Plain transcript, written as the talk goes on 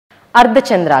Ardha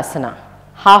Chandrasana,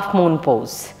 half moon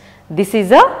pose. This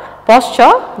is a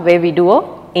posture where we do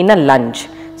in a lunge.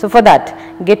 So for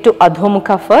that, get to adho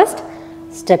mukha first,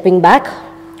 stepping back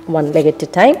one leg at a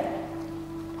time.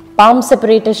 Palms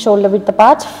separated, shoulder width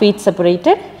apart, feet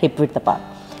separated, hip width apart.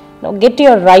 Now get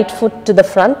your right foot to the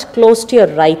front, close to your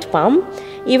right palm.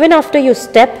 Even after you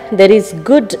step, there is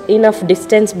good enough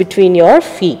distance between your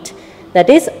feet. That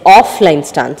is offline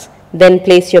stance. Then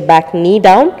place your back knee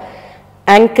down,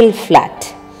 ankle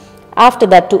flat. After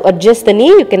that, to adjust the knee,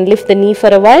 you can lift the knee for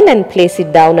a while and place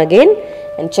it down again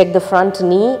and check the front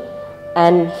knee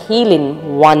and heel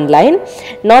in one line.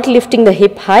 Not lifting the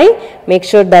hip high, make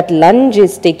sure that lunge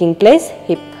is taking place,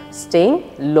 hip staying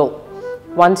low.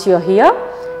 Once you are here,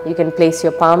 you can place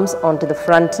your palms onto the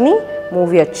front knee,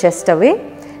 move your chest away.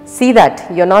 See that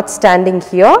you are not standing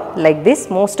here like this.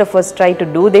 Most of us try to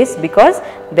do this because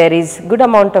there is good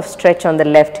amount of stretch on the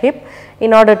left hip.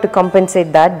 In order to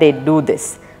compensate that, they do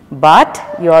this. But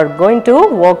you are going to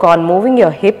work on moving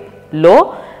your hip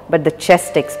low, but the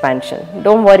chest expansion.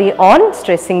 Don't worry on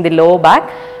stressing the lower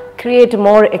back. Create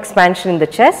more expansion in the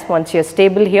chest. Once you are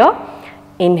stable here,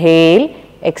 inhale,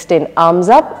 extend arms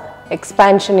up,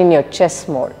 expansion in your chest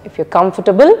more. If you are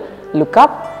comfortable, look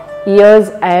up. Ears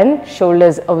and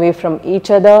shoulders away from each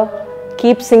other.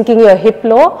 Keep sinking your hip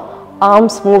low,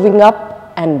 arms moving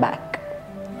up and back.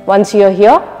 Once you are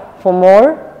here, for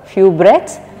more few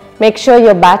breaths, make sure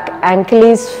your back ankle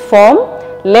is firm,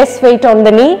 less weight on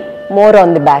the knee, more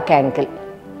on the back ankle.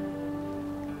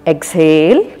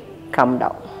 Exhale, come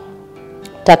down.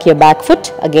 Tuck your back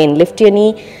foot, again lift your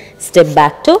knee, step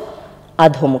back to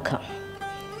adho mukha.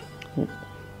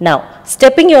 Now,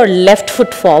 stepping your left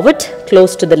foot forward,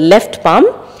 close to the left palm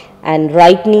and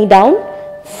right knee down,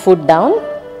 foot down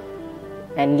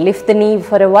and lift the knee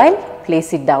for a while,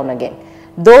 place it down again.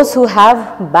 Those who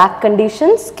have back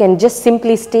conditions can just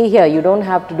simply stay here. You don't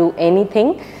have to do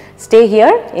anything. Stay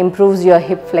here, improves your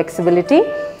hip flexibility.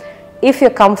 If you're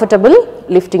comfortable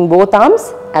lifting both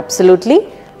arms,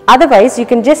 absolutely. Otherwise, you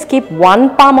can just keep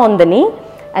one palm on the knee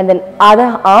and then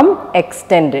other arm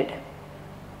extended.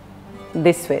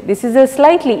 This way. This is a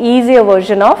slightly easier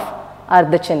version of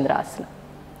Ardha Chandrasana,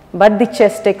 but the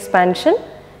chest expansion,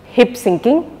 hip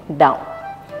sinking down.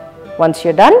 Once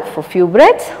you're done, for few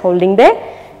breaths, holding there,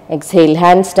 exhale,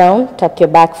 hands down, tuck your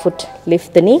back foot,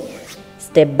 lift the knee,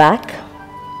 step back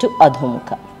to adho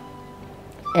mukha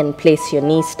and place your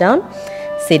knees down,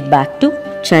 sit back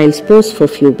to child's pose for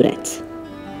few breaths.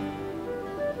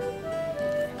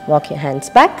 Walk your hands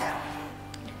back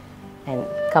and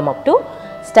come up to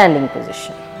standing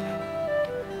position.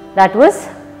 That was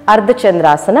Ardha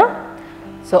Chandrasana.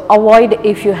 So avoid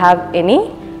if you have any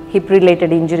hip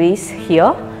related injuries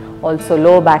here, also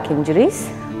lower back injuries,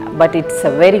 but it's a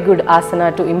very good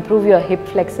asana to improve your hip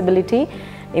flexibility,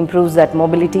 improves that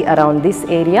mobility around this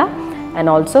area and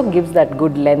also gives that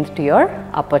good length to your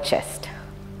upper chest.